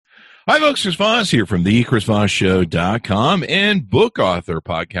Hi, folks. Chris Voss here from the ChrisVossShow.com and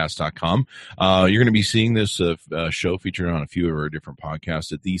BookAuthorPodcast.com. You're going to be seeing this show featured on a few of our different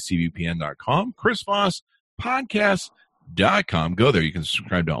podcasts at thecvpn.com, ChrisVossPodcast.com. Go there. You can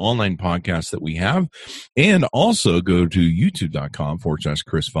subscribe to online podcasts that we have, and also go to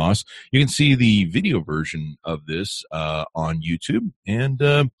youtube.com/Chris Voss. You can see the video version of this on YouTube,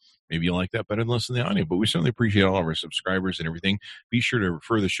 and maybe you like that better than listening to the audio, but we certainly appreciate all of our subscribers and everything. Be sure to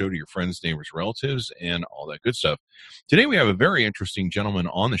refer the show to your friends, neighbors, relatives, and all that good stuff. Today we have a very interesting gentleman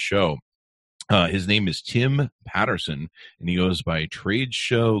on the show. His name is Tim Patterson, and he goes by Trade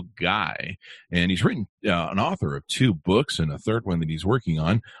Show Guy. And he's written an author of 2 books and a third one that he's working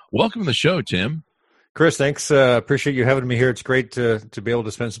on. Welcome to the show, Tim. Chris, thanks. Appreciate you having me here. It's great to be able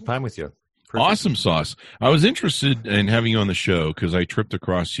to spend some time with you. Perfect. Awesome sauce. I was interested in having you on the show because I tripped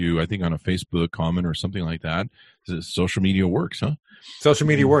across you, I think, on a Facebook comment or something like that. Social media works, huh? Social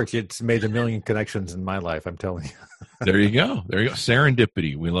media works. It's made a million connections in my life, I'm telling you. There you go.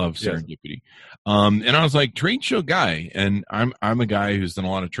 Serendipity. We love serendipity. Yes. And I was like, Trade Show Guy. And I'm a guy who's done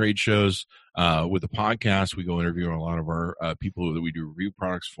a lot of trade shows. With the podcast, we go interview a lot of our people that we do review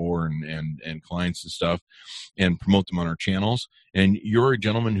products for and clients and stuff and promote them on our channels. And you're a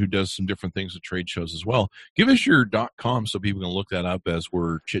gentleman who does some different things with trade shows as well. Give us your .com so people can look that up as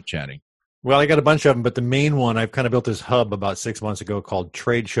we're chit-chatting. Well, I got a bunch of them, but the main one, I've kind of built this hub about 6 months ago called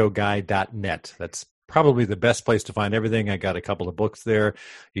tradeshowguy.net. That's probably the best place to find everything. I got a couple of books there.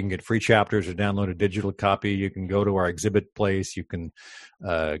 You can get free chapters or download a digital copy. You can go to our exhibit place. You can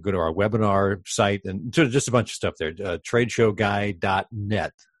go to our webinar site, and just a bunch of stuff there.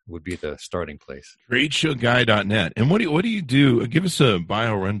 Tradeshowguy.net would be the starting place. Tradeshowguy.net. And what do you do? Give us a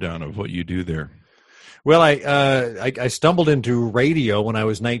bio rundown of what you do there. Well, I stumbled into radio when I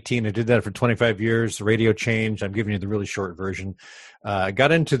was 19. I did that for 25 years. The radio changed. I'm giving you the really short version. I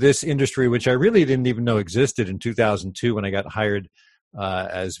got into this industry, which I really didn't even know existed, in 2002 when I got hired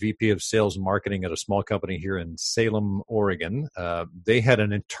as VP of Sales and Marketing at a small company here in Salem, Oregon. They had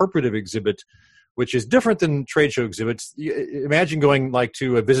an interpretive exhibit, which is different than trade show exhibits. Imagine going like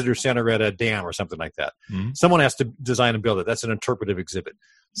to a visitor center at a dam or something like that. Mm-hmm. Someone has to design and build it. That's an interpretive exhibit.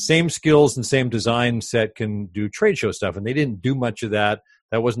 Same skills and same design set can do trade show stuff, and they didn't do much of that.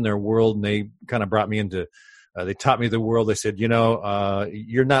 That wasn't their world, and they kind of brought me into. They taught me the world. They said,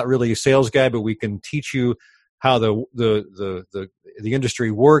 you're not really a sales guy, but we can teach you how the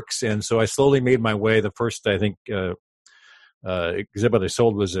industry works. And so I slowly made my way. The first, I think, exhibit I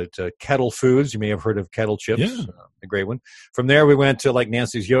sold was at Kettle Foods. You may have heard of Kettle Chips, a great one. From there, we went to like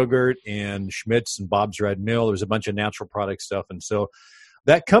Nancy's Yogurt and Schmidt's and Bob's Red Mill. There was a bunch of natural product stuff, and so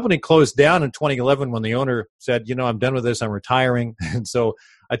that company closed down in 2011 when the owner said, I'm done with this, I'm retiring. And so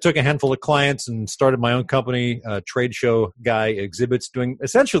I took a handful of clients and started my own company, Trade Show Guy Exhibits, doing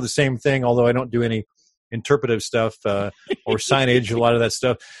essentially the same thing, although I don't do any interpretive stuff or signage, a lot of that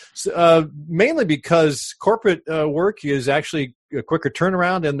stuff. Mainly because corporate work is actually a quicker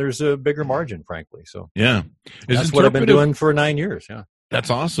turnaround and there's a bigger margin, frankly. So that's what I've been doing for 9 years. Yeah. That's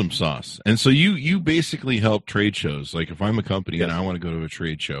awesome sauce. And so you basically help trade shows. Like if I'm a company and I want to go to a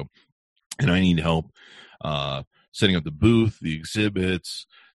trade show and I need help setting up the booth, the exhibits,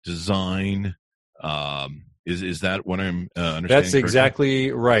 design, is that what I'm understanding? That's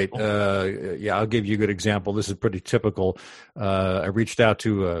exactly right. I'll give you a good example. This is pretty typical. I reached out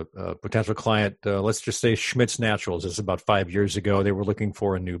to a potential client, let's just say Schmidt's Naturals. This is about 5 years ago. They were looking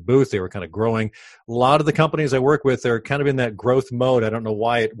for a new booth. They were kind of growing. A lot of the companies I work with are kind of in that growth mode. I don't know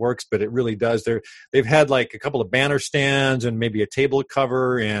why it works, but it really does. They've had like a couple of banner stands and maybe a table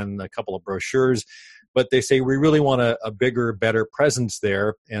cover and a couple of brochures. But they say, we really want a bigger, better presence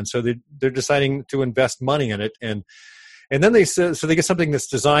there. And so they're deciding to invest money in it. And then they say, so they get something that's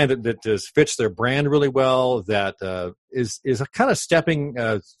designed that just fits their brand really well, that is kind of stepping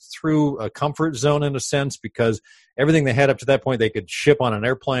through a comfort zone in a sense, because everything they had up to that point, they could ship on an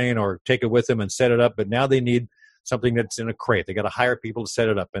airplane or take it with them and set it up. But now they need something that's in a crate. They got to hire people to set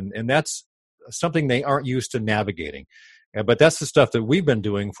it up. And that's something they aren't used to navigating. But that's the stuff that we've been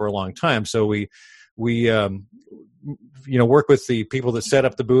doing for a long time. So we work with the people that set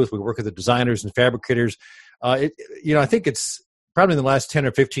up the booth. We work with the designers and fabricators. I think it's probably in the last 10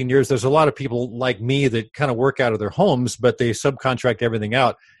 or 15 years, there's a lot of people like me that kind of work out of their homes, but they subcontract everything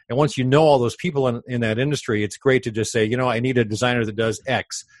out. And once you know all those people in that industry, it's great to just say, I need a designer that does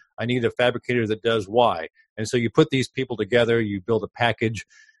X. I need a fabricator that does Y. And so you put these people together, you build a package,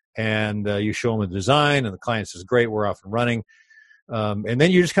 and you show them a design, and the client says, great, we're off and running. And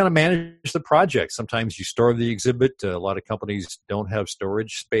then you just kind of manage the project. Sometimes you store the exhibit. A lot of companies don't have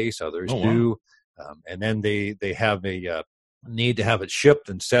storage space. Others do. And then they have a need to have it shipped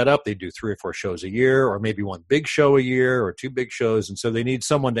and set up. They do 3 or 4 shows a year, or maybe one big show a year, or 2 big shows. And so they need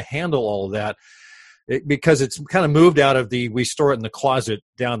someone to handle all of that, because it's kind of moved out of we store it in the closet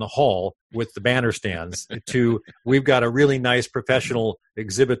down the hall with the banner stands to we've got a really nice professional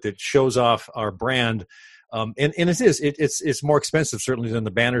exhibit that shows off our brand. And it's more expensive certainly than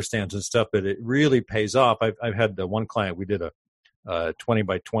the banner stands and stuff, but it really pays off. I've had one client we did a 20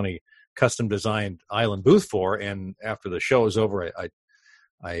 by 20 custom designed island booth for, and after the show was over,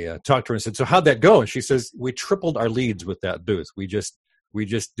 I talked to her and said, "So how'd that go?" And she says, "We tripled our leads with that booth. We just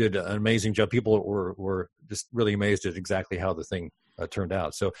did an amazing job. People were just really amazed at exactly how the thing turned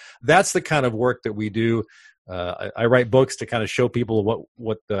out." So that's the kind of work that we do. I write books to kind of show people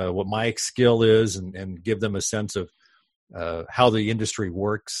what my skill is, and give them a sense of how the industry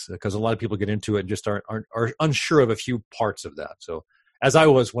works, because a lot of people get into it and just are unsure of a few parts of that. So as I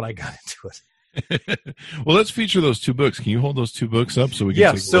was when I got into it. Well, let's feature those 2 books. Can you hold those 2 books up so we can?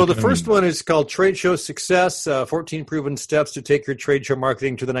 Yeah. So the first one is called Trade Show Success: 14 Proven Steps to Take Your Trade Show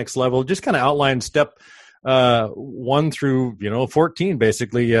Marketing to the Next Level. Just kind of outline step 1 through 14,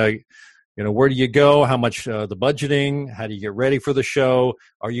 basically. Where do you go? How much the budgeting? How do you get ready for the show?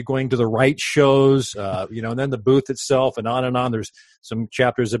 Are you going to the right shows? And then the booth itself, and on and on. There's some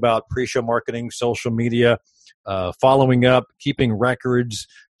chapters about pre-show marketing, social media, following up, keeping records.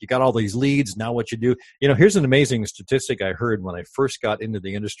 You got all these leads. Now what you do? Here's an amazing statistic I heard when I first got into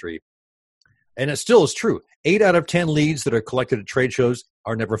the industry, and it still is true. 8 out of 10 leads that are collected at trade shows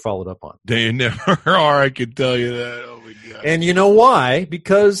are never followed up on. They never are. I can tell you that. Oh my God. And you know why?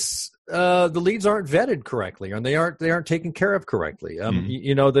 Because the leads aren't vetted correctly, and they aren't taken care of correctly.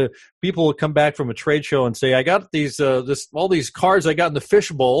 The people will come back from a trade show and say, "I got all these cards I got in the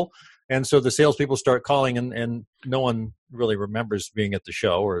fishbowl," and so the salespeople start calling, and no one really remembers being at the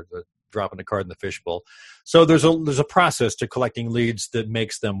show or dropping a card in the fishbowl. So there's a process to collecting leads that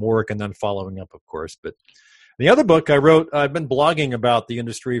makes them work, and then following up, of course. But the other book I wrote, I've been blogging about the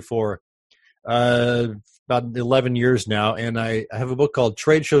industry for about 11 years now, and I have a book called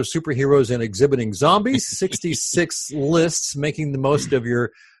Trade Show Superheroes and Exhibiting Zombies, 66 lists making the most of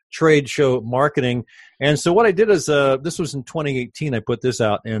your trade show marketing. And so what I did is, this was in 2018, I put this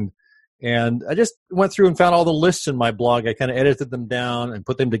out, and I just went through and found all the lists in my blog. I kind of edited them down and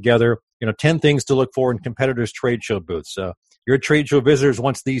put them together. 10 things to look for in competitors' trade show booths. Your trade show visitors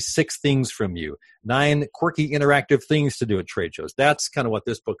wants these 6 things from you. 9 quirky interactive things to do at trade shows. That's kind of what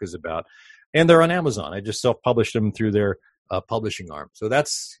this book is about. And they're on Amazon. I just self-published them through their publishing arm. So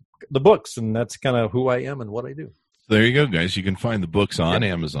that's the books, and that's kind of who I am and what I do. There you go, guys. You can find the books on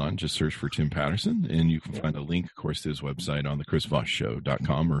Amazon. Just search for Tim Patterson, and you can find a link, of course, to his website on the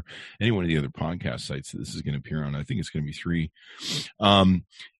chrisvossshow.com or any one of the other podcast sites that this is going to appear on. I think it's going to be 3.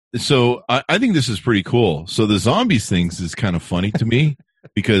 So I think this is pretty cool. So the zombies things is kind of funny to me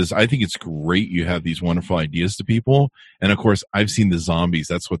because I think it's great you have these wonderful ideas to people. And, of course, I've seen the zombies.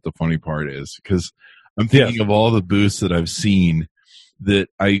 That's what the funny part is, because I'm thinking of all the booths that I've seen that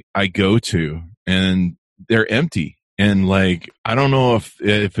I go to, and they're empty. And I don't know if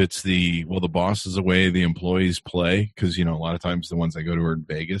it's the boss is away, the employees play, because, a lot of times the ones I go to are in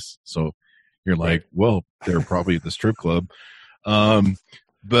Vegas. So you're like, well, they're probably at the strip club.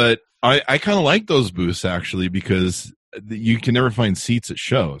 But I kind of like those booths, actually, because you can never find seats at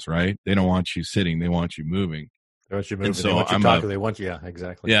shows, right? They don't want you sitting. They want you moving. They want you moving. So they want you talking. They want you, yeah,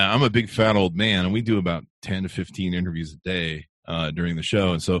 exactly. Yeah, I'm a big fat old man, and we do about 10 to 15 interviews a day during the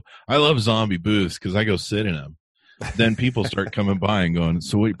show. And so I love zombie booths because I go sit in them. Then people start coming by and going,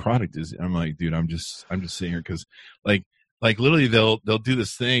 "So what your product is?" I'm like, "Dude, I'm just sitting here because like literally they'll do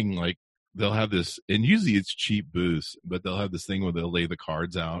this thing, like they'll have this, and usually it's cheap booths, but they'll have this thing where they'll lay the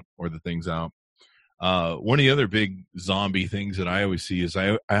cards out or the things out." One of the other big zombie things that I always see is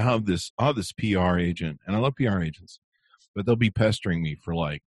I have this PR agent, and I love PR agents, but they'll be pestering me for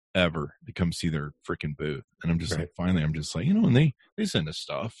ever to come see their freaking booth. And I'm just finally, I'm just and they send us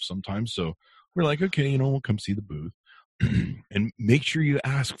stuff sometimes. So we're like, okay, we'll come see the booth and make sure you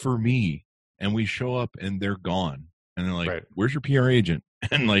ask for me. And we show up and they're gone. And they're like, where's your PR agent?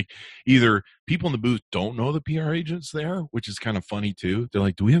 And either people in the booth don't know the PR agent's there, which is kind of funny too. They're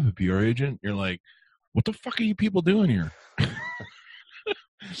like, do we have a PR agent? You're like, what the fuck are you people doing here?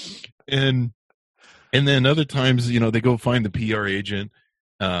 and then other times, they go find the PR agent,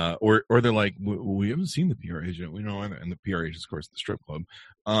 or they're like, we haven't seen the PR agent. We know, and the PR agent, of course, at the strip club,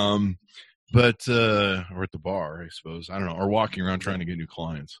 or at the bar, I suppose. I don't know, or walking around trying to get new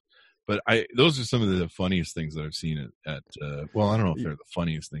clients. But those are some of the funniest things that I've seen at well, I don't know if they're the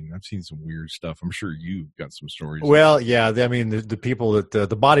funniest thing. I've seen some weird stuff. I'm sure you've got some stories. Well, yeah, I mean, the people that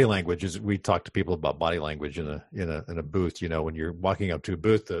the body language is. We talk to people about body language in a booth. You know, when you're walking up to a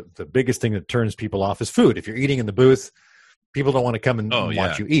booth, the biggest thing that turns people off is food. If you're eating in the booth, people don't want to come and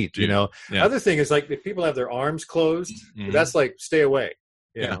watch you eat. Dude. You know, other thing is like if people have their arms closed, that's like stay away.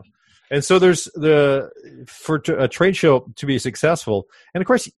 You know? And so there's for a trade show to be successful, and of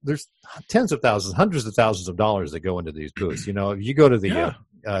course there's tens of thousands, hundreds of thousands of dollars that go into these booths. You know, if you go to the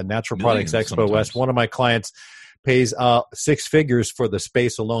Natural Products Expo sometimes. West, one of my clients pays 6 figures for the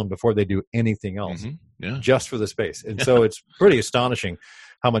space alone before they do anything else, just for the space. And so it's pretty astonishing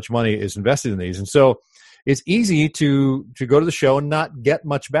how much money is invested in these. And so it's easy to go to the show and not get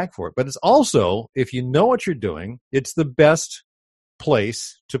much back for it. But it's also, if you know what you're doing, it's the best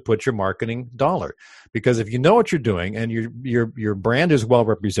place to put your marketing dollar, because if you know what you're doing and your brand is well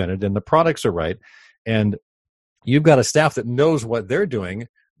represented and the products are right and you've got a staff that knows what they're doing,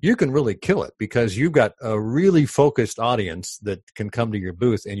 you can really kill it because you've got a really focused audience that can come to your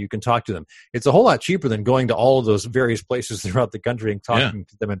booth and you can talk to them. It's a whole lot cheaper than going to all of those various places throughout the country and talking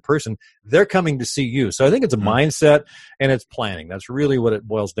to them in person. They're coming to see you. So I think it's a mindset and it's planning. That's really what it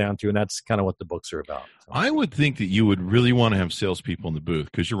boils down to, and that's kind of what the books are about. So. I would think that you would really want to have salespeople in the booth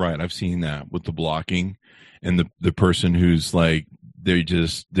because you're right. I've seen that with the blocking and the person who's like, they're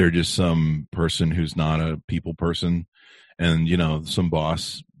just some person who's not a people person. And, you know, some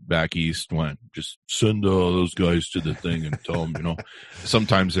boss back east went, just send all those guys to the thing and tell them, you know,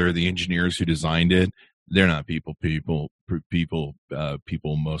 sometimes they're the engineers who designed it. They're not people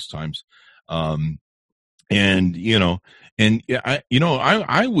most times. And, you know, and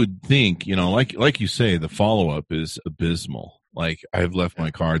I would think, you know, like you say, the follow-up is abysmal. Like I've left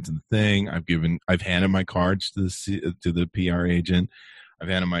my cards in the thing. I've handed my cards to the PR agent. I've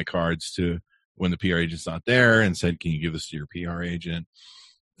handed my cards to when the PR agent's not there and said, can you give this to your PR agent?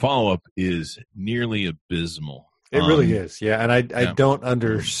 Follow-up is nearly abysmal. It really is. Yeah. And I don't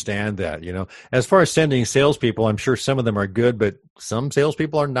understand that, you know, as far as sending salespeople, I'm sure some of them are good, but some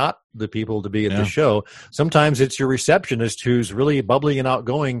salespeople are not the people to be at the show. Sometimes it's your receptionist who's really bubbly and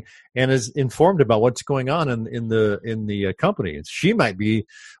outgoing and is informed about what's going on in the company. And she might be,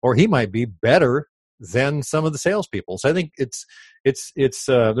 or he might be better than some of the salespeople. So I think it's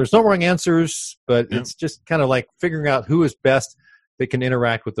there's no wrong answers, but it's just kind of like figuring out who is best that can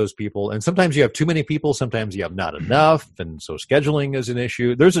interact with those people. And sometimes you have too many people, sometimes you have not enough, and so scheduling is an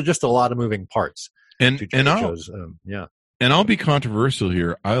issue. There's just a lot of moving parts. And I'll be controversial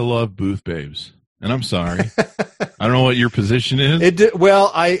here. I love booth babes, and I'm sorry. I don't know what your position is.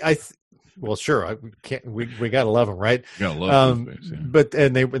 Well, sure. We gotta love them, right? Gotta love booth babes, but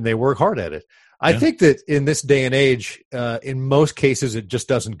they work hard at it. I think that in this day and age, in most cases, it just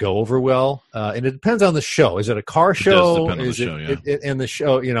doesn't go over well. And it depends on the show. Is it a car show? It does depend on the show, and the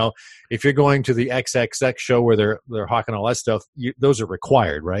show, you know, if you're going to the XXX show where they're hawking all that stuff, those are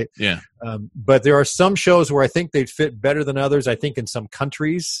required, right? Yeah. But there are some shows where I think they fit better than others. I think in some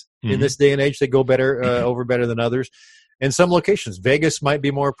countries in this day and age, they go better over better than others. In some locations, Vegas might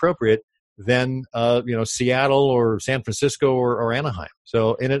be more appropriate than Seattle or San Francisco or Anaheim.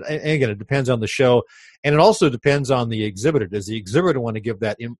 So, and again, it depends on the show, and it also depends on the exhibitor. Does the exhibitor want to give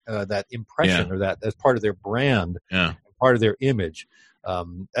that impression or that as part of their brand, part of their image?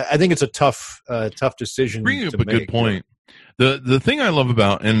 I think it's a tough decision. Bringing up a good point. The thing I love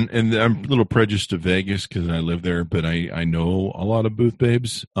about, and I'm a little prejudiced to Vegas because I live there, but I know a lot of booth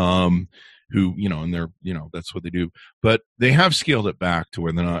babes. Who, you know, and they're, you know, that's what they do. But they have scaled it back to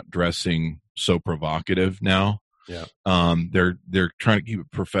where they're not dressing so provocative now. Yeah. They're trying to keep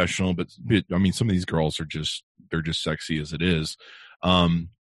it professional, but I mean, some of these girls they're just sexy as it is.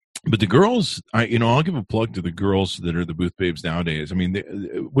 But the girls, I'll give a plug to the girls that are the booth babes nowadays. I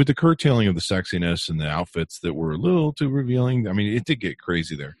mean, with the curtailing of the sexiness and the outfits that were a little too revealing, I mean, it did get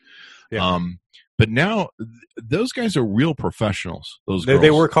crazy there. Yeah. But now those guys are real professionals. Those girls. They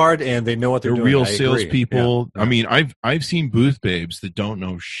work hard and they know what they're doing. Real salespeople. Yeah. I mean, I've seen booth babes that don't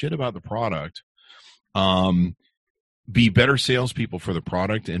know shit about the product, be better salespeople for the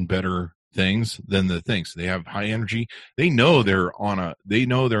product and better things than the things. They have high energy. They know they're on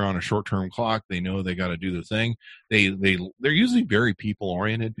a short-term clock. They know they got to do the thing. They're usually very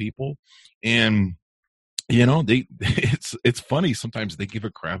people-oriented people, and you know, it's funny. Sometimes they give a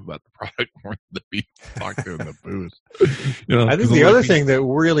crap about the product more than the people talk to in the booth. You know, I think the other thing that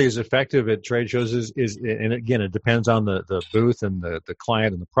really is effective at trade shows is, and again, it depends on the booth and the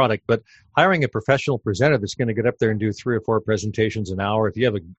client and the product, but hiring a professional presenter that's going to get up there and do 3 or 4 presentations an hour. If you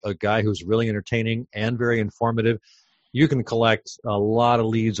have a guy who's really entertaining and very informative, you can collect a lot of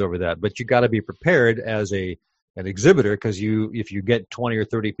leads over that. But you got to be prepared as an exhibitor, because if you get 20 or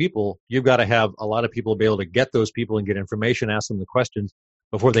 30 people, you've got to have a lot of people be able to get those people and get information, ask them the questions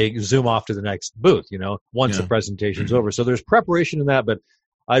before they zoom off to the next booth, once the presentation's over. So there's preparation in that, but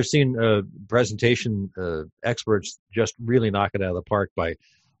I've seen presentation experts just really knock it out of the park by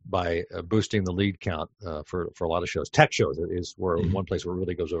boosting the lead count for a lot of shows. Tech shows is where one place where it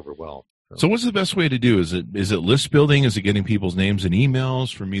really goes over well. So what's the best way to do? Is it list building? Is it getting people's names and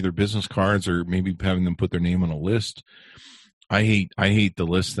emails from either business cards, or maybe having them put their name on a list? I hate the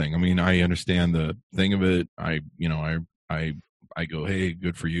list thing. I mean, I understand the thing of it. I go, hey,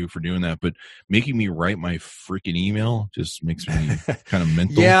 good for you for doing that. But making me write my freaking email just makes me kind of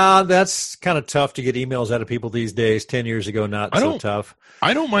mental. Yeah, that's kind of tough to get emails out of people these days. 10 years ago, not so tough.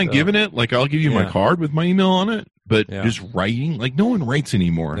 I don't mind giving it. Like, I'll give you my card with my email on it. But just writing, like, no one writes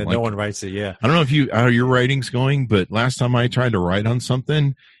anymore. Like, no one wriits it, yeah. I don't know how your writing's going, but last time I tried to write on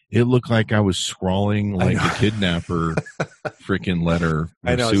something, it looked like I was scrawling like a kidnapper freaking letter.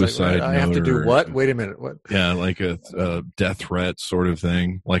 I know. Suicide note. I have to do what? Wait a minute. What? Yeah, like a death threat sort of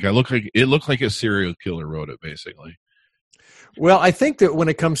thing. Like, it looked like a serial killer wrote it, basically. Well, I think that when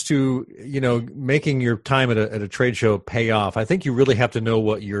it comes to, making your time at a trade show pay off, I think you really have to know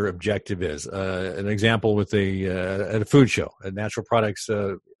what your objective is. An example with at a food show, a natural products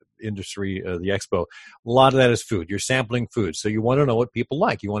industry, the expo, a lot of that is food. You're sampling food. So you want to know what people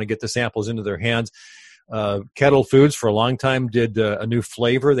like. You want to get the samples into their hands. Kettle Foods for a long time did a new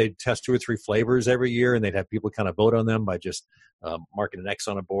flavor. They'd test 2 or 3 flavors every year, and they'd have people kind of vote on them by just marking an X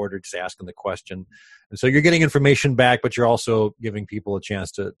on a board or just asking the question. And so you're getting information back, but you're also giving people a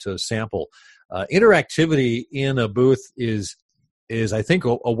chance to sample. Interactivity in a booth is I think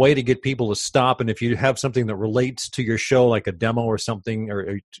a way to get people to stop. And if you have something that relates to your show, like a demo or something,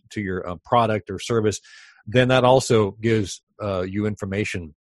 or to your product or service, then that also gives you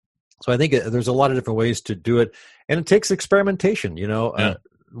information. So I think there's a lot of different ways to do it, and it takes experimentation.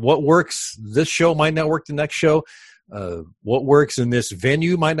 What works this show might not work the next show. What works in this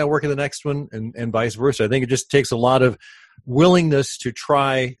venue might not work in the next one, and vice versa. I think it just takes a lot of willingness to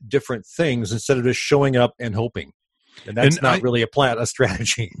try different things instead of just showing up and hoping. And that's not really a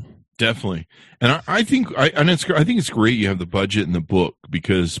strategy. Definitely. And I think it's great you have the budget in the book,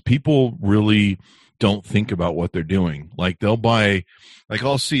 because people really don't think about what they're doing. Like, they'll buy, like,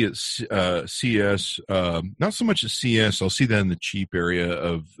 I'll see at CS, not so much at CS. I'll see that in the cheap area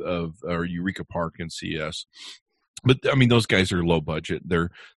of Eureka Park and CS. But I mean, those guys are low budget.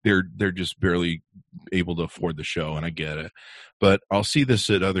 They're just barely able to afford the show, and I get it. But I'll see this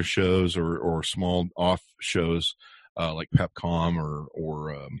at other shows or small off shows like PepCom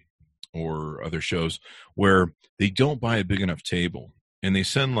or other shows where they don't buy a big enough table, and they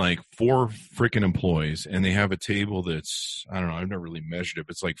send like 4 freaking employees, and they have a table that's, I don't know, I've never really measured it,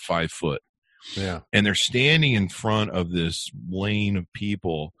 but it's like 5 foot. Yeah, and they're standing in front of this lane of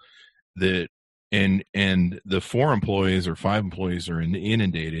people that. And the 4 employees or 5 employees are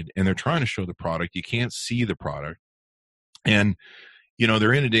inundated, and they're trying to show the product. You can't see the product, and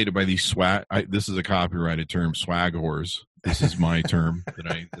they're inundated by these swag. This is a copyrighted term, swag whores. This is my term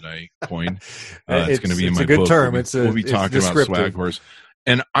that I coined. It's going to be in my book. It's a good term. We'll be talking about swag whores.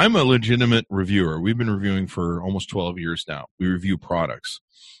 And I'm a legitimate reviewer. We've been reviewing for almost 12 years now. We review products.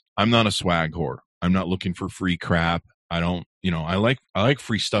 I'm not a swag whore. I'm not looking for free crap. I don't, I like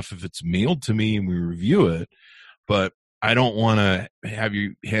free stuff if it's mailed to me and we review it, but I don't want to have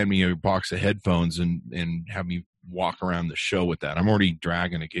you hand me a box of headphones and have me walk around the show with that. I'm already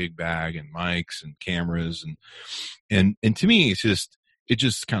dragging a gig bag and mics and cameras and to me, it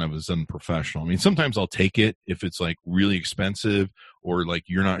just kind of is unprofessional. I mean, sometimes I'll take it if it's like really expensive, or like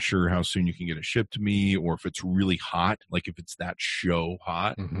you're not sure how soon you can get it shipped to me, or if it's really hot, like if it's that show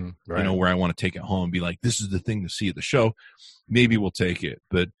hot, right. Where I want to take it home and be like, this is the thing to see at the show, maybe we'll take it.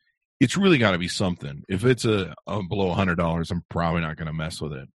 But it's really got to be something. If it's a below $100, I'm probably not going to mess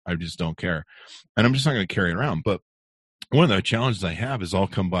with it. I just don't care. And I'm just not going to carry it around. But one of the challenges I have is I'll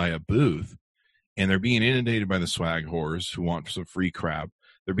come by a booth, and they're being inundated by the swag whores who want some free crap.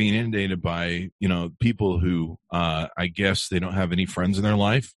 They're being inundated by, people who, I guess they don't have any friends in their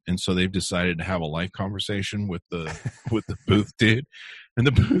life. And so they've decided to have a life conversation with the booth dude. And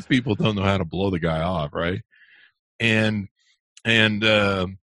the booth people don't know how to blow the guy off. Right. And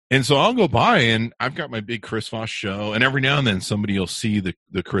so I'll go by, and I've got my big Chris Voss show, and every now and then somebody will see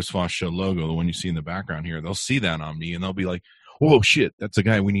the Chris Voss show logo, the one you see in the background here. They'll see that on me, and they'll be like, "Oh shit, that's the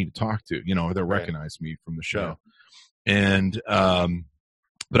guy we need to talk to," or they'll recognize me from the show. Yeah. And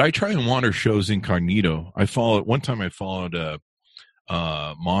but I try and wander shows incognito. One time I followed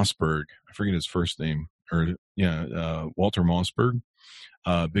Mossberg. I forget his first name. Walter Mossberg,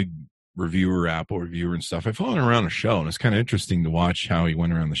 big reviewer, Apple reviewer and stuff. I followed him around the show, and it's kind of interesting to watch how he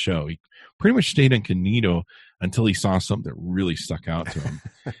went around the show. He pretty much stayed incognito until he saw something that really stuck out to him.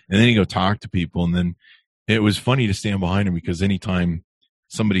 And then he'd go talk to people, and then it was funny to stand behind him because anytime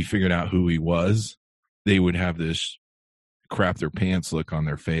somebody figured out who he was, they would have this crap their pants look on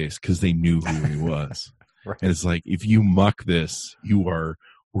their face because they knew who he was. Right. And it's like, if you muck this, we're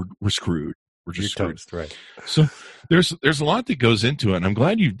screwed. We're just screwed. Toast, right. So there's a lot that goes into it, and I'm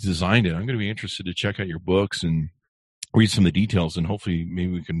glad you designed it. I'm going to be interested to check out your books and read some of the details, and hopefully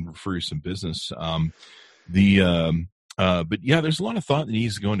maybe we can refer you some business. But yeah, there's a lot of thought that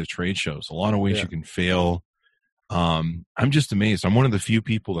needs to go into trade shows. A lot of ways you can fail. I'm just amazed. I'm one of the few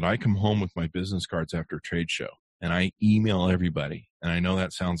people that I come home with my business cards after a trade show, and I email everybody. And I know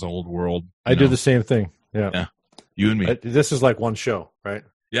that sounds old world. I do the same thing. Yeah. You and me. This is like one show, right?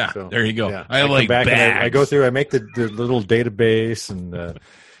 Yeah, so, there you go. Yeah. I like back bags. and I go through. I make the little database and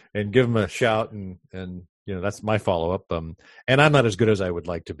give them a shout, and that's my follow up. And I'm not as good as I would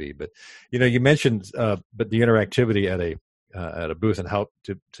like to be, but you mentioned but the interactivity at a booth and how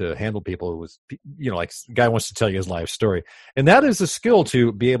to handle people with like a guy wants to tell you his life story, and that is a skill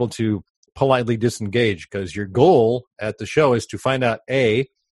to be able to politely disengage, because your goal at the show is to find out A,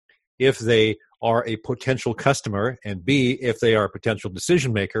 if they are a potential customer, and B, if they are a potential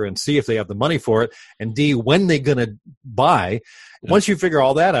decision maker, and C, if they have the money for it, and D, when they're going to buy. Once you figure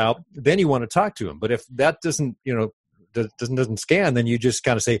all that out, then you want to talk to them. But if that doesn't scan, then you just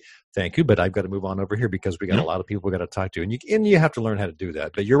kind of say, thank you, but I've got to move on over here because we got a lot of people we got to talk to. And you have to learn how to do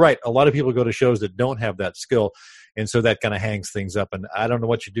that. But you're right. A lot of people go to shows that don't have that skill. And so that kind of hangs things up. And I don't know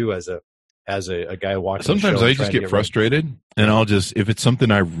what you do as a guy walking. Sometimes I just get frustrated, and I'll just, if it's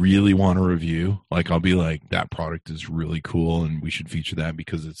something I really want to review, like I'll be like, that product is really cool and we should feature that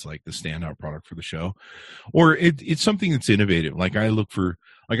because it's like the standout product for the show. Or it's something that's innovative. Like I look for,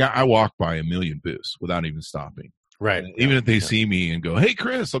 I walk by a million booths without even stopping. Right. Even if they see me and go, hey,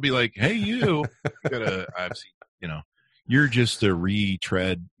 Chris, I'll be like, hey, I've seen, you're just a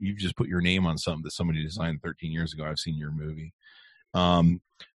retread. You've just put your name on something that somebody designed 13 years ago. I've seen your movie.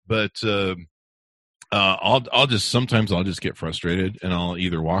 But sometimes I'll just get frustrated, and I'll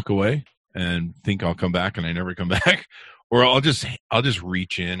either walk away and think I'll come back and I never come back, or I'll just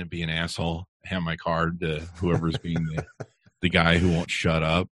reach in and be an asshole, hand my card to whoever's being the guy who won't shut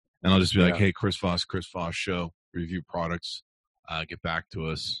up. And I'll just be like, hey, Chris Voss show, review products, get back to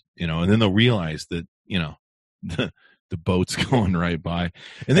us, and then they'll realize that, the boat's going right by.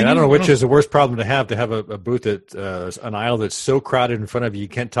 And then I don't know which is the worst problem to have a booth at an aisle that's so crowded in front of you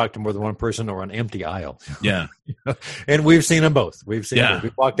can't talk to more than one person, or an empty aisle. Yeah. And we've seen them both. We've seen them both.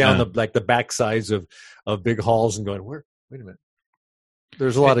 We walk down the back sides of big halls and going, wait a minute.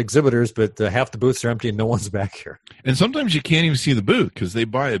 There's a lot of exhibitors, but half the booths are empty and no one's back here. And sometimes you can't even see the booth because they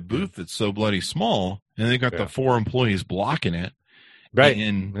buy a booth that's so bloody small, and they got the 4 employees blocking it. Right.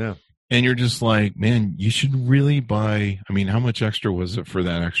 And you're just like, man, you should really buy. I mean, how much extra was it for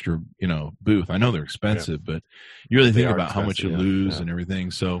that extra, booth? I know they're expensive, but you really think about how much you lose and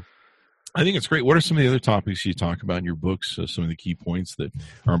everything. So I think it's great. What are some of the other topics you talk about in your books? Some of the key points that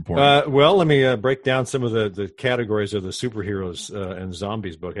are important? Well, let me break down some of the categories of the superheroes and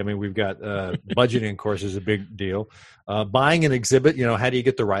zombies book. I mean, we've got budgeting, of course, is a big deal. Buying an exhibit, how do you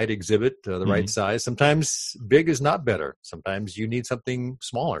get the right exhibit, the right size? Sometimes big is not better. Sometimes you need something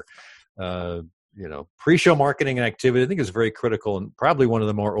smaller. Pre-show marketing and activity, I think, is very critical and probably one of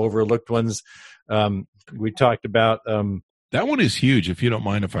the more overlooked ones. We talked about that one is huge. If you don't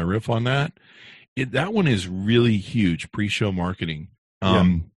mind if I riff on that, that one is really huge. Pre-show marketing.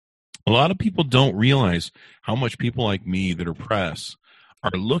 A lot of people don't realize how much people like me that are press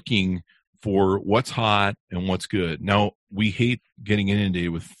are looking for what's hot and what's good. Now, we hate getting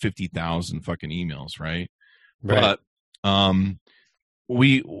inundated with 50,000 fucking emails, right? But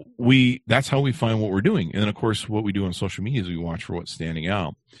we that's how we find what we're doing. And then, of course, what we do on social media is we watch for what's standing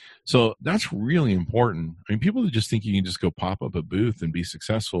out. So that's really important. I mean, people that just think you can just go pop up a booth and be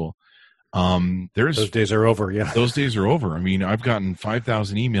successful, those days are over. Yeah, those days are over. I mean, I've gotten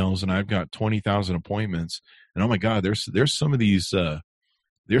 5,000 emails and I've got 20,000 appointments, and oh my God, there's some of these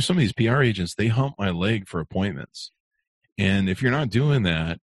PR agents, they hump my leg for appointments. And if you're not doing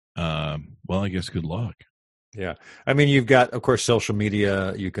that, well, I guess good luck. Yeah. I mean, you've got, of course, social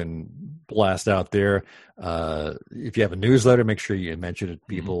media you can blast out there. If you have a newsletter, make sure you mention it to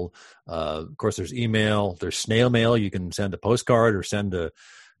people. Of course, there's email, there's snail mail. You can send a postcard or send the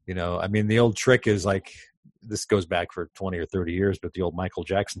old trick is like, this goes back for 20 or 30 years, but the old Michael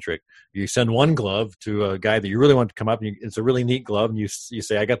Jackson trick. You send one glove to a guy that you really want to come up, and it's a really neat glove, and you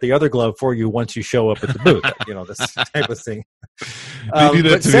say, I got the other glove for you once you show up at the booth. This type of thing. They do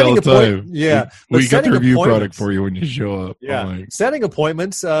that to me all the time. Yeah. We got the review product for you when you show up. Yeah. Like, setting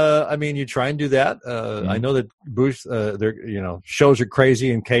appointments, you try and do that. I know that booths, shows are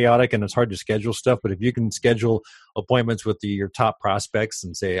crazy and chaotic, and it's hard to schedule stuff, but if you can schedule appointments with your top prospects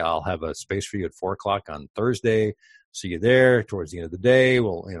and say, I'll have a space for you at 4:00 on Thursday. See you there towards the end of the day.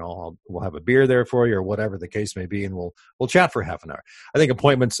 We'll have a beer there for you, or whatever the case may be, and we'll chat for half an hour. I think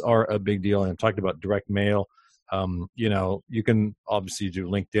appointments are a big deal. And I'm talking about direct mail. You can obviously do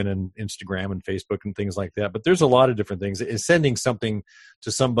LinkedIn and Instagram and Facebook and things like that, but there's a lot of different things. Sending something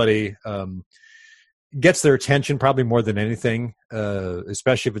to somebody gets their attention probably more than anything,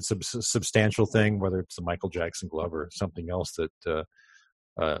 especially if it's a substantial thing, whether it's a Michael Jackson glove or something else that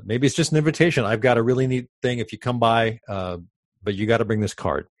maybe it's just an invitation. I've got a really neat thing if you come by, but you got to bring this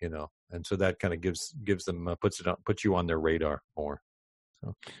card, and so that kind of gives them puts you on their radar more.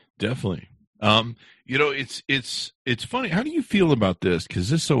 So. Definitely. It's funny. How do you feel about this? Because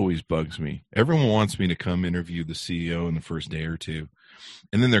this always bugs me. Everyone wants me to come interview the CEO in the first day or two,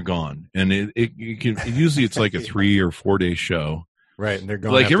 and then they're gone. And usually it's like a 3 or 4 day show, right? And they're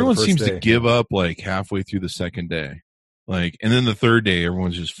gone. Like everyone seems to give up like halfway through the second day, and then the third day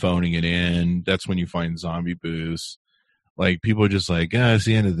everyone's just phoning it in. That's when you find zombie booths. Like people are just like, it's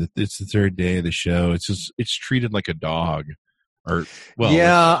the end of it's the third day of the show. It's treated like a dog.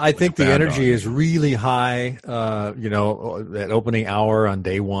 I think the energy is really high, at opening hour on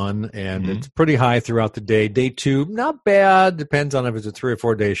day one, and it's pretty high throughout the day. Day two, not bad. Depends on if it's a 3 or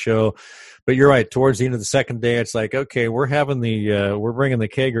 4 day show. But you're right. Towards the end of the second day, it's like, okay, we're bringing the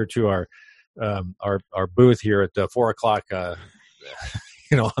kegger to our booth here at 4:00.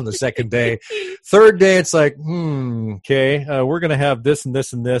 On the second day. Third day, it's like, okay, we're going to have this and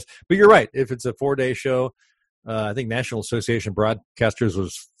this and this. But you're right. If it's a 4 day show. I think National Association of Broadcasters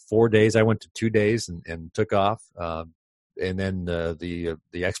was 4 days. I went to 2 days and took off. And then the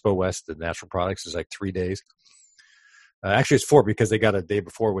Expo West, the Natural Products, is like 3 days. Actually, it's 4 because they got a day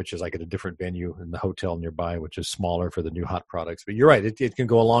before, which is like at a different venue in the hotel nearby, which is smaller for the new hot products. But you're right; it can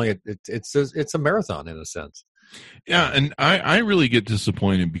go along. It's a marathon in a sense. Yeah, and I really get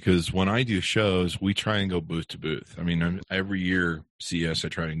disappointed because when I do shows, we try and go booth to booth. I mean, every year, CS, I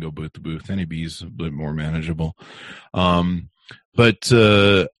try and go booth to booth. NAB is a bit more manageable. But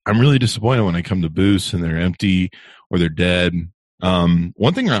I'm really disappointed when I come to booths and they're empty or they're dead.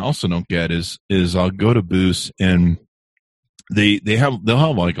 One thing I also don't get is I'll go to booths and they'll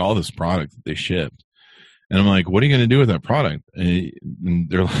have like all this product that they ship. And I'm like, what are you going to do with that product? And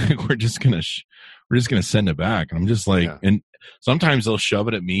they're like, we're just going to send it back. And I'm just like, and sometimes they'll shove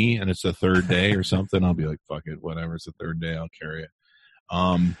it at me and it's the third day or something. I'll be like, fuck it, whatever. It's the third day. I'll carry it.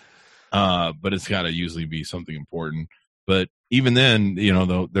 But it's got to usually be something important. But even then,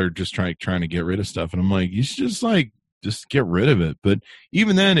 they're just trying to get rid of stuff. And I'm like, you should just get rid of it. But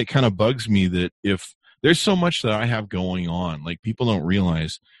even then it kind of bugs me that if there's so much that I have going on, like people don't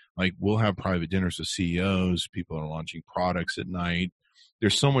realize, like we'll have private dinners with CEOs, people are launching products at night.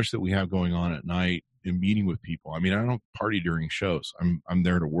 There's so much that we have going on at night and meeting with people. I mean, I don't party during shows. I'm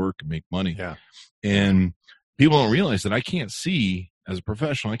there to work and make money. Yeah. And people don't realize that I can't see, as a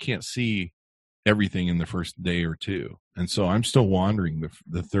professional, I can't see everything in the first day or two. And so I'm still wandering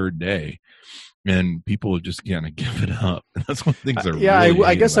the third day, and people just kind of give it up. And that's one of the things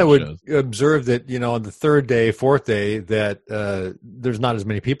I guess I would shows. observe that, on the third day, fourth day, that there's not as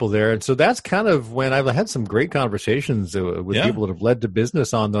many people there. And so that's kind of when I've had some great conversations with people that have led to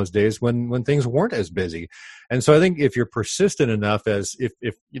business on those days when things weren't as busy. And so I think if you're persistent enough, if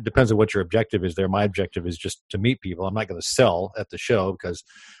it depends on what your objective is there. My objective is just to meet people. I'm not going to sell at the show because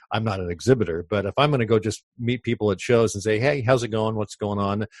I'm not an exhibitor. But if I'm going to go just meet people at shows and say, hey, how's it going? What's going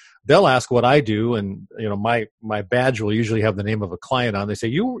on? They'll ask what I do. And, my badge will usually have the name of a client on. They say,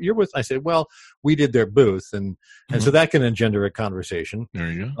 you're with, I say, well, we did their booth. And so that can engender a conversation. There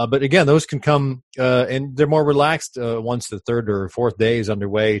you go. But again, those can come, and they're more relaxed once the third or fourth day is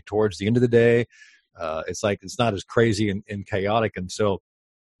underway towards the end of the day. It's like, it's not as crazy and chaotic. And so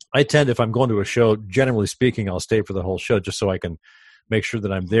I tend, if I'm going to a show, generally speaking, I'll stay for the whole show just so I can make sure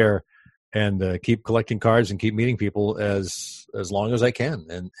that I'm there and keep collecting cards and keep meeting people as long as I can.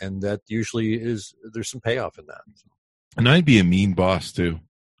 And that usually there's some payoff in that. And I'd be a mean boss too.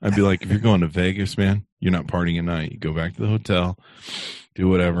 I'd be like, if you're going to Vegas, man, you're not partying at night. You go back to the hotel, do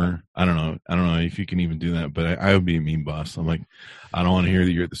whatever. I don't know if you can even do that, but I would be a mean boss. I'm like, I don't want to hear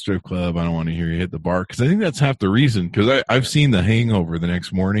that you're at the strip club. I don't want to hear you hit the bar. Cause I think that's half the reason. Cause I've seen The Hangover the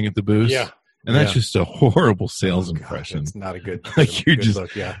next morning at the booth. Yeah. And that's just a horrible sales God, impression. it's not a good, Like you're good just,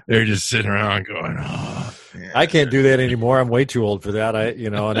 look. Yeah. they're just sitting around going, oh, man. I can't do that anymore. I'm way too old for that.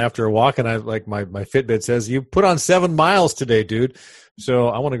 And after walking, I like my Fitbit says, you put on 7 miles today, dude. So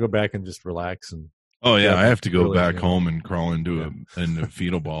I want to go back and just relax. And oh yeah, I have to go really, back home and crawl into a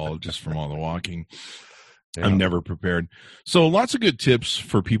fetal ball just from all the walking. Yeah. I'm never prepared. So lots of good tips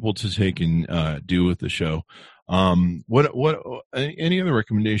for people to take and do with the show. What any other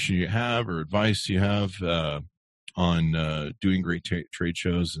recommendation you have or advice you have on doing great trade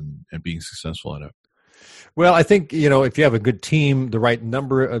shows and being successful at it? Well, I think, if you have a good team, the right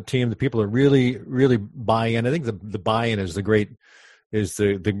number of team, the people are really, really buy in. I think the buy-in is the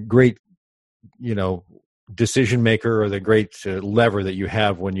great, decision maker, or the great lever that you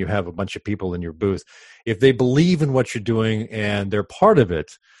have when you have a bunch of people in your booth. If they believe in what you're doing and they're part of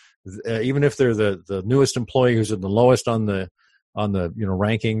it, even if they're the newest employee who's at the lowest on the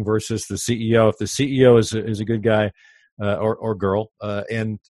ranking versus the CEO, if the CEO is a good guy or girl,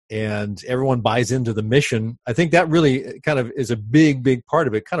 and everyone buys into the mission, I think that really kind of is a big, big part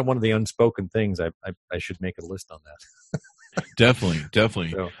of it. Kind of one of the unspoken things. I should make a list on that. Definitely.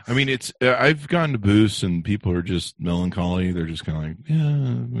 So, I mean, it's I've gone to booths and people are just melancholy. They're just kind of like,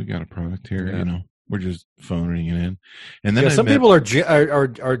 yeah, we got a product here, we're just phoning it in. And then some people are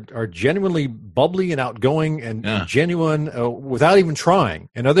genuinely bubbly and outgoing and genuine without even trying.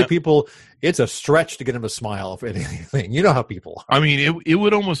 And other people, it's a stretch to get them to smile for anything. You know how people are. I mean, it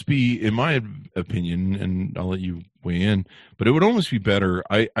would almost be, in my opinion, and I'll let you weigh in, but it would almost be better.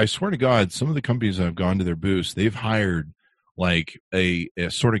 I swear to God, some of the companies I've gone to their booths, they've hired like a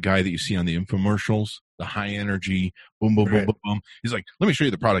sort of guy that you see on the infomercials, the high energy, boom, boom, boom, boom, boom. He's like, let me show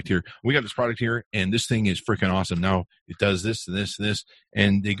you the product here. We got this product here, and this thing is freaking awesome. Now it does this and this and this,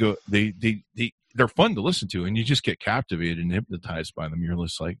 and they're fun to listen to, and you just get captivated and hypnotized by them. You're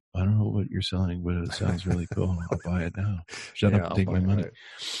just like, I don't know what you're selling, but it sounds really cool. I'll buy it now. Shut up and take my money. Right.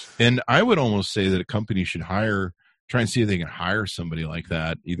 And I would almost say that a company should try and see if they can hire somebody like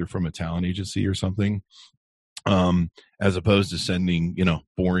that, either from a talent agency or something. As opposed to sending,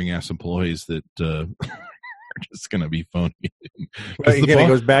 boring ass employees that are just going to be phoning in. Well, again, it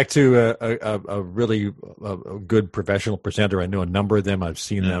goes back to a really good professional presenter. I know a number of them. I've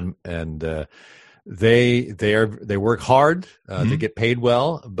seen them, and they work hard. They get paid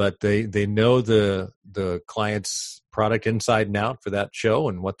well, but they know the client's product inside and out for that show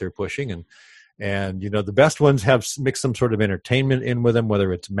and what they're pushing. And the best ones have mixed some sort of entertainment in with them,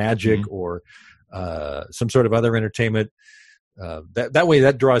 whether it's magic or some sort of other entertainment. That way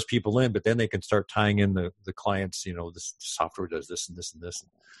that draws people in, but then they can start tying in the clients, this software does this and this and this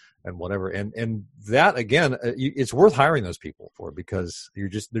and whatever. And that, again, it's worth hiring those people for, because they're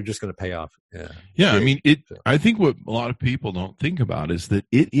just going to pay off. Yeah. I mean, I think what a lot of people don't think about is that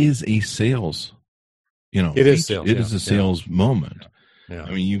it is a sales, it is sales. It is a sales moment. Yeah.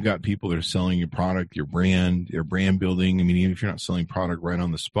 I mean, you've got people that are selling your product, your brand, their brand building. I mean, even if you're not selling product right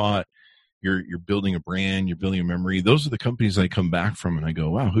on the spot, you're building a brand, you're building a memory. Those are the companies I come back from and I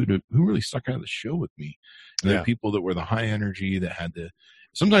go, wow, who really stuck out of the show with me? And there are people that were the high energy, that had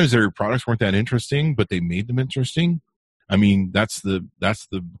sometimes their products weren't that interesting, but they made them interesting. I mean, that's the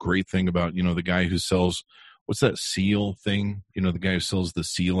great thing about, the guy who sells, what's that seal thing? The guy who sells the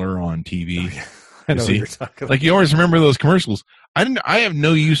sealer on TV. Oh, yeah. I know what you're talking about. Like, you always remember those commercials. I have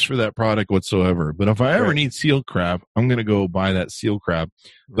no use for that product whatsoever, but if I ever need seal crab, I'm going to go buy that seal crab.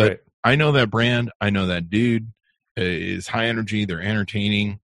 But I know that brand. I know that dude is high energy. They're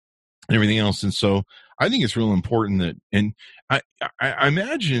entertaining and everything else. And so I think it's real important that, and I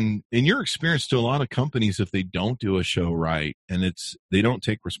imagine in your experience to a lot of companies, if they don't do a show right and they don't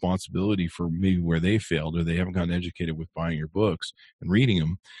take responsibility for maybe where they failed, or they haven't gotten educated with buying your books and reading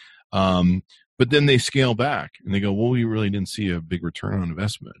them. But then they scale back and they go, well, we really didn't see a big return on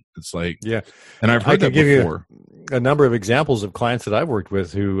investment. It's like, and I've heard that before. A number of examples of clients that I've worked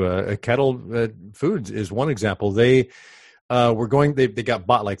with who, Kettle Foods is one example. They they got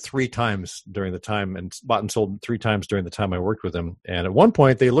bought like 3 times during the time, and bought and sold 3 times during the time I worked with them. And at one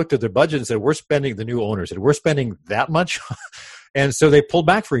point they looked at their budget and said, the new owner said, we're spending that much. And so they pulled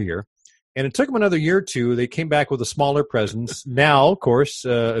back for a year. And it took them another year or two. They came back with a smaller presence. Now, of course,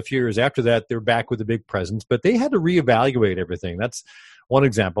 a few years after that, they're back with a big presence. But they had to reevaluate everything. That's one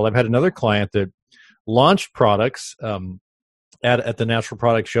example. I've had another client that launched products at the Natural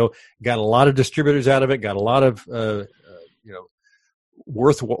Product Show, got a lot of distributors out of it, got a lot of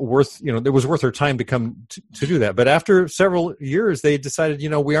worth it was worth their time to do that. But after several years, they decided,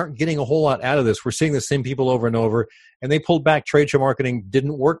 we aren't getting a whole lot out of this. We're seeing the same people over and over, and they pulled back. Trade show marketing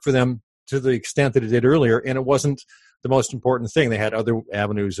didn't work for them to the extent that it did earlier, and it wasn't the most important thing. They had other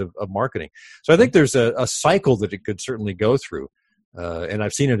avenues of marketing. So I think there's a cycle that it could certainly go through. And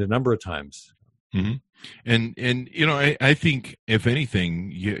I've seen it a number of times. Mm-hmm. And I think if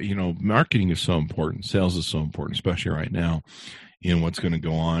anything, marketing is so important. Sales is so important, especially right now. What's going to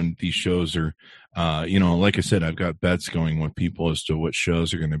go on. These shows are, like I said, I've got bets going with people as to what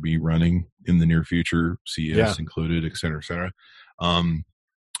shows are going to be running in the near future, CES included, et cetera, et cetera.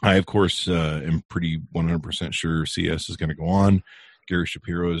 I, of course, am pretty 100% sure CES is going to go on. Gary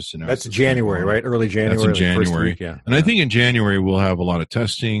Shapiro's announced. That's January, right? Early January. That's in January. First week, yeah. And I think in January we'll have a lot of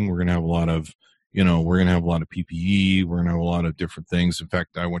testing. We're going to have a lot of, we're going to have a lot of PPE. We're going to have a lot of different things. In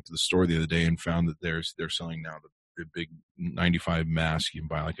fact, I went to the store the other day and found that they're selling now the big 95 mask. You can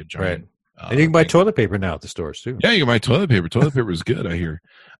buy like a giant. Right. And you can buy toilet paper now at the stores too. Yeah, you can buy toilet paper. Toilet paper is good, I hear.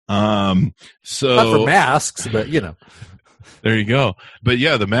 So not for masks, but there you go. But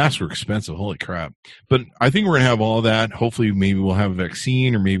yeah, the masks were expensive. Holy crap. But I think we're going to have all that. Hopefully maybe we'll have a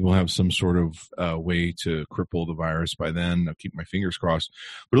vaccine, or maybe we'll have some sort of way to cripple the virus by then. I'll keep my fingers crossed.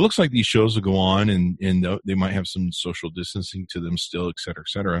 But it looks like these shows will go on, and they might have some social distancing to them still, et cetera, et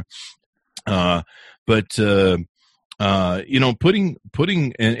cetera.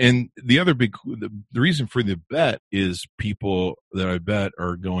 Putting and the other the reason for the bet is people that I bet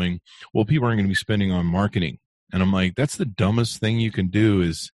are going, well, people aren't going to be spending on marketing. And I'm like, that's the dumbest thing you can do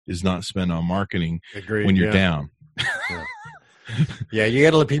is not spend on marketing when you're down. Yeah, you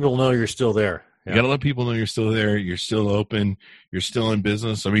got to let people know you're still there. You got to let people know you're still there. You're still open. You're still in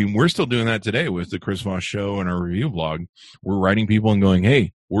business. I mean, we're still doing that today with the Chris Voss Show and our review blog. We're writing people and going,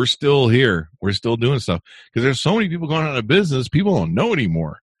 hey, we're still here. We're still doing stuff. Because there's so many people going out of business, people don't know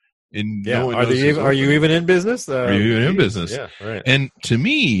anymore. And are you even in business? Are you even in business? Yeah, right. And to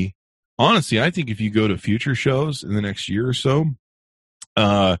me, honestly, I think if you go to future shows in the next year or so,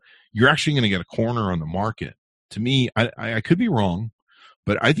 you're actually going to get a corner on the market. To me, I could be wrong,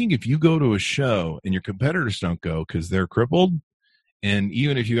 but I think if you go to a show and your competitors don't go because they're crippled, and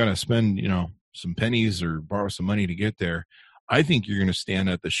even if you got to spend, some pennies or borrow some money to get there, I think you're going to stand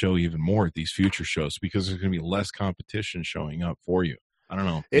at the show even more at these future shows because there's going to be less competition showing up for you. I don't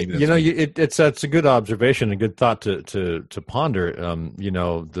know. It's a good observation, a good thought to ponder.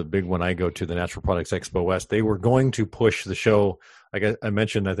 The big one I go to, the Natural Products Expo West, they were going to push the show. Like I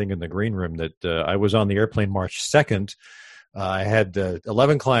mentioned, I think in the green room that I was on the airplane March 2nd. I had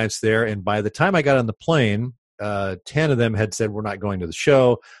 11 clients there, and by the time I got on the plane, 10 of them had said, we're not going to the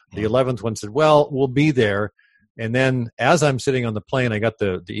show. The 11th one said, well, we'll be there. And then as I'm sitting on the plane, I got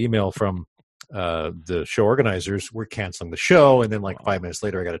the email from the show organizers, we're canceling the show. And then 5 minutes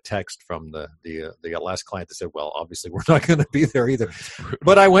later, I got a text from the last client that said, well, obviously we're not going to be there either.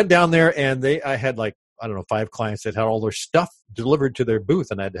 But I went down there and I had 5 clients that had all their stuff delivered to their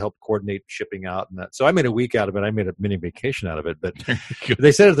booth, and I had to help coordinate shipping out and that. So I made a week out of it. I made a mini vacation out of it. But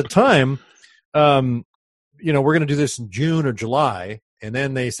they said at the time, we're going to do this in June or July. And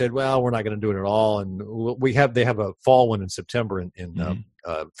then they said, well, we're not going to do it at all. And they have a fall one in September in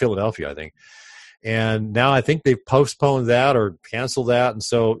Philadelphia, I think. And now I think they've postponed that or canceled that. And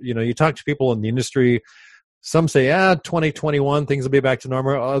so, you talk to people in the industry, some say, 2021, things will be back to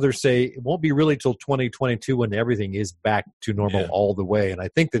normal. Others say it won't be really till 2022 when everything is back to normal all the way. And I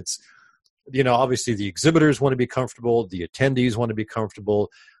think that's, obviously the exhibitors want to be comfortable. The attendees want to be comfortable.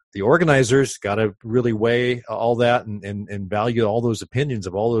 The organizers got to really weigh all that and value all those opinions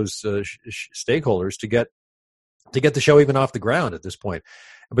of all those stakeholders to get the show even off the ground at this point.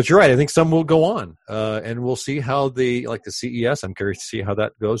 But you're right. I think some will go on, and we'll see how the CES. I'm curious to see how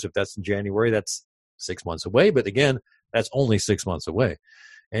that goes. If that's in January, that's 6 months away. But again, that's only 6 months away,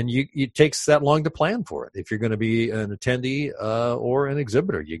 and it takes that long to plan for it. If you're going to be an attendee or an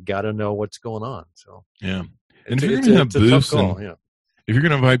exhibitor, you got to know what's going on. So yeah, and if you're going to have booths, if you're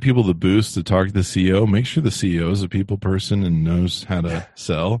going to invite people to booths to talk to the CEO, make sure the CEO is a people person and knows how to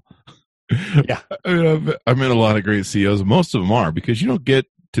sell. Yeah, I met a lot of great CEOs. Most of them are, because you don't get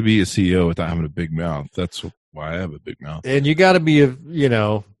to be a CEO without having a big mouth. That's why I have a big mouth. And you got to be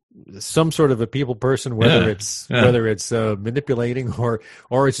some sort of a people person, whether it's manipulating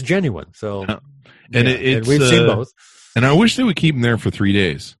or it's genuine. So, and we've seen both. And I wish they would keep them there for 3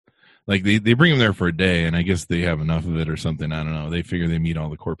 days. Like they bring them there for a day, and I guess they have enough of it or something. I don't know. They figure they meet all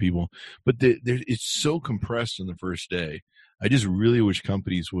the core people, but it's so compressed in the first day. I just really wish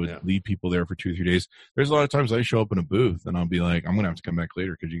companies would leave people there for 2 or 3 days. There's a lot of times I show up in a booth and I'll be like, I'm going to have to come back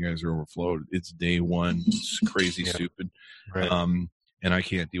later because you guys are overflowed. It's day one. It's crazy stupid. Right. And I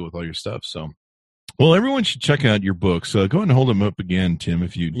can't deal with all your stuff. So, well, everyone should check out your books. Go ahead and hold them up again, Tim,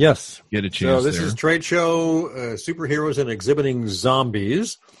 if you get a chance. So this is Trade Show, Superheroes and Exhibiting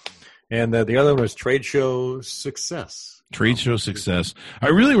Zombies. And the other one was Trade Show Success. Trade Show Success. I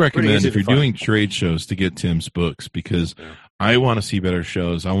really recommend if you're doing trade shows to get Tim's books, because I want to see better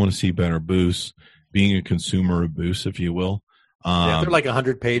shows. I want to see better booths, being a consumer of booths, if you will. They're like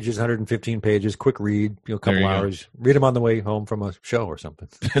 100 pages, 115 pages, quick read, a couple hours. Read them on the way home from a show or something.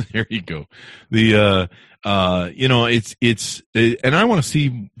 There you go. And I want to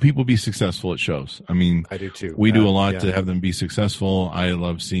see people be successful at shows. I mean, I do too. We do a lot to have them be successful. I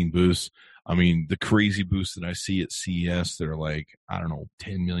love seeing booths. I mean, the crazy booths that I see at CES that are like, I don't know,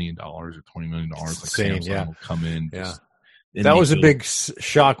 $10 million or $20 million. Like Samsung will come in. Yeah. That was a big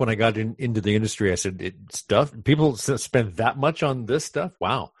shock when I got into the industry. I said, people spend that much on this stuff?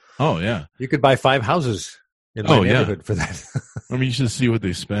 Wow. Oh, yeah. You could buy 5 houses in my neighborhood for that. I mean, you should see what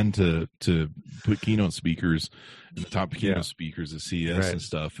they spend to put keynote speakers in the top keynote speakers at CES and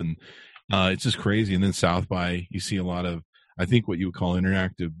stuff. And it's just crazy. And then South by, you see a lot of, I think, what you would call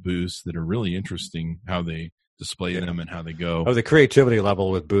interactive booths that are really interesting, how they display them and how they go. Oh, the creativity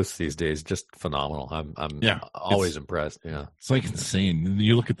level with booths these days, just phenomenal. I'm always impressed. Yeah. It's like insane.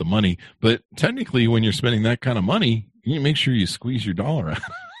 You look at the money, but technically when you're spending that kind of money, you need to make sure you squeeze your dollar out.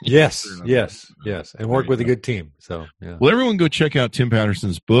 Yes. And work with a good team. So, yeah. Well, everyone go check out Tim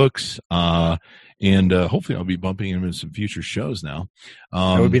Patterson's books. And hopefully I'll be bumping him in some future shows now.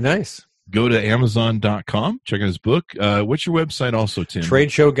 That would be nice. Go to Amazon.com, check out his book. What's your website also, Tim?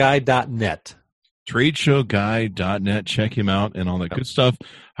 Tradeshowguy.net. Tradeshowguy.net. Check him out and all that good stuff.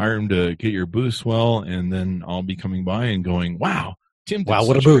 Hire him to get your booth well, and then I'll be coming by and going, wow, Tim did what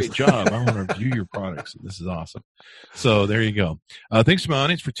such a booth. great job. I want to review your products. This is awesome. So there you go. Thanks to my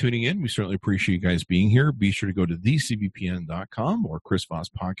audience for tuning in. We certainly appreciate you guys being here. Be sure to go to thecbpn.com or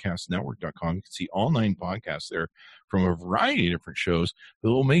chrisvosspodcastnetwork.com. You can see all 9 podcasts there from a variety of different shows that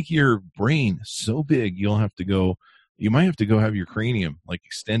will make your brain so big you might have to go have your cranium like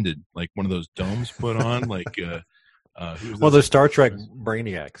extended, like one of those domes put on, like the Star Trek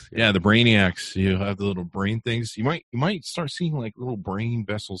Brainiacs. Yeah, the Brainiacs. You have the little brain things. You might start seeing like little brain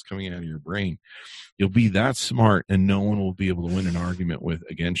vessels coming out of your brain. You'll be that smart, and no one will be able to win an argument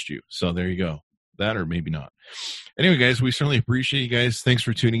against you. So there you go. That or maybe not. Anyway, guys, we certainly appreciate you guys. Thanks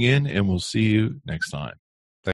for tuning in, and we'll see you next time.